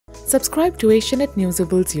Subscribe to Asianet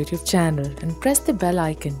Newsable's YouTube channel and press the bell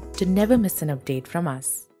icon to never miss an update from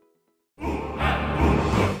us.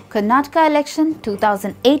 Karnataka election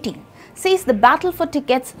 2018 sees the battle for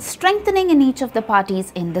tickets strengthening in each of the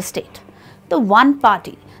parties in the state. The one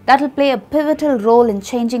party that will play a pivotal role in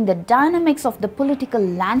changing the dynamics of the political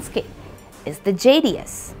landscape is the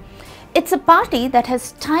JDS. It's a party that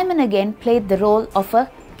has time and again played the role of a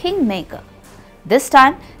kingmaker. This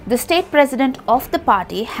time, the state president of the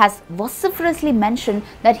party has vociferously mentioned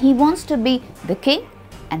that he wants to be the king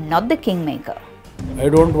and not the kingmaker. I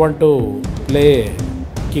don't want to play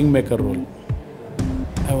a kingmaker role.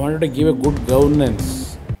 I wanted to give a good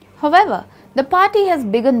governance. However, the party has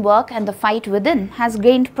begun work and the fight within has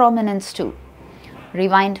gained prominence too.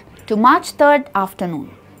 Rewind to March 3rd afternoon.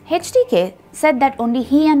 HDK said that only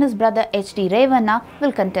he and his brother HD Revanna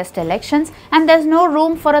will contest elections and there's no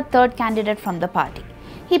room for a third candidate from the party.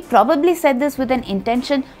 He probably said this with an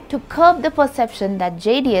intention to curb the perception that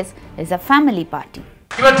JDS is a family party.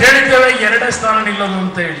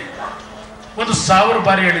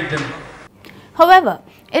 However,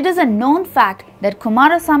 it is a known fact that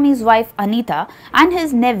Kumaraswamy's wife Anitha and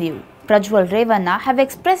his nephew Prajwal Revanna have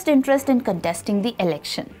expressed interest in contesting the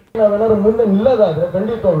election.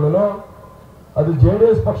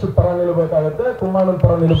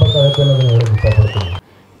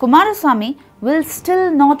 Kumaraswamy will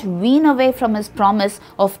still not wean away from his promise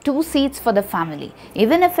of 2 seats for the family,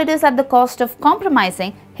 even if it is at the cost of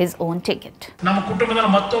compromising his own ticket.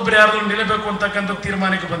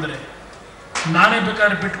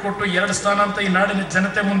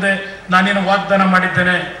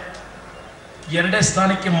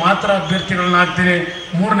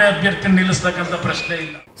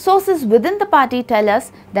 Sources within the party tell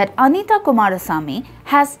us that Anitha Kumaraswamy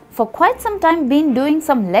has for quite some time been doing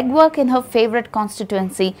some legwork in her favorite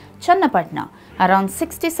constituency, Channapatna, around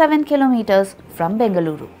 67 kilometers from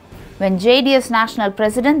Bengaluru. When JDS National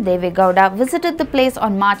President Devegowda visited the place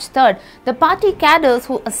on March 3rd, the party cadres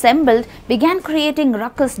who assembled began creating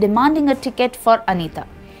ruckus demanding a ticket for Anitha.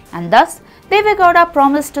 And thus, Devegowda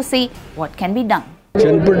promised to see what can be done.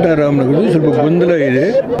 Channapatna ರಾಮನಗರದಲ್ಲಿ ಸ್ವಲ್ಪ ಗೊಂದಲ ಇದೆ.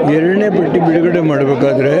 ಎರಡನೇ ಪಟ್ಟಿ ಬಿಡುಗಡೆ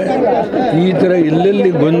ಮಾಡಬೇಕಾದ್ರೆ ಈ ತರ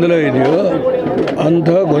ಎಲ್ಲೆಲ್ಲಿ ಗೊಂದಲ ಇದೆಯೋ ಅಂತ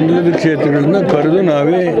ಗೊಂದಲದ ಕ್ಷೇತ್ರಗಳನ್ನು ಕರೆದು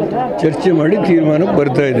ನಾವೇ ಚರ್ಚೆ ಮಾಡಿ ತೀರ್ಮಾನಕ್ಕೆ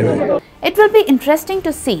ಬರ್ತಾ ಇದ್ದೇವೆ. It will be interesting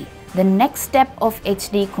to see the next step of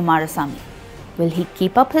HD Kumaraswamy. Will he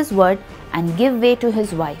keep up his word and give way to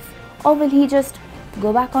his wife, or will he just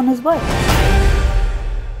go back on his word?